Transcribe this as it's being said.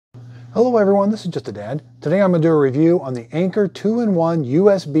Hello everyone, this is Just a Dad. Today I'm going to do a review on the Anker 2-in-1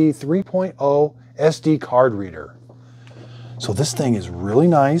 USB 3.0 SD card reader. So this thing is really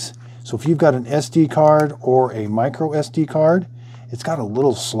nice. So if you've got an SD card or a micro SD card, it's got a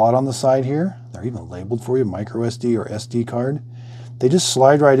little slot on the side here. They're even labeled for you, micro SD or SD card. They just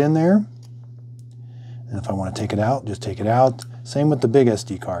slide right in there. And if I want to take it out, just take it out. Same with the big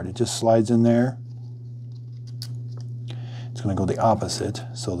SD card. It just slides in there. It's going to go the opposite.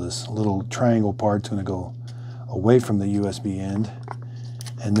 So this little triangle part's going to go away from the USB end.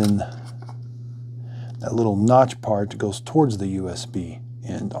 And then that little notch part goes towards the USB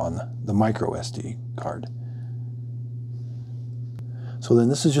end on the micro SD card. So then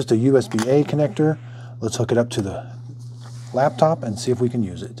this is just a USB-A connector. Let's hook it up to the laptop and see if we can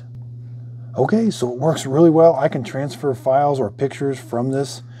use it. Okay, so it works really well. I can transfer files or pictures from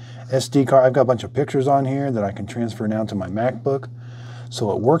this SD card. I've got a bunch of pictures on here that I can transfer now to my MacBook.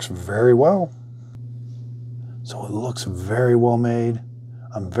 So it works very well. So it looks very well made.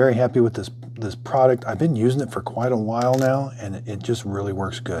 I'm very happy with this product. I've been using it for quite a while now, and it just really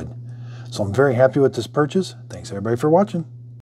works good. So I'm very happy with this purchase. Thanks everybody for watching.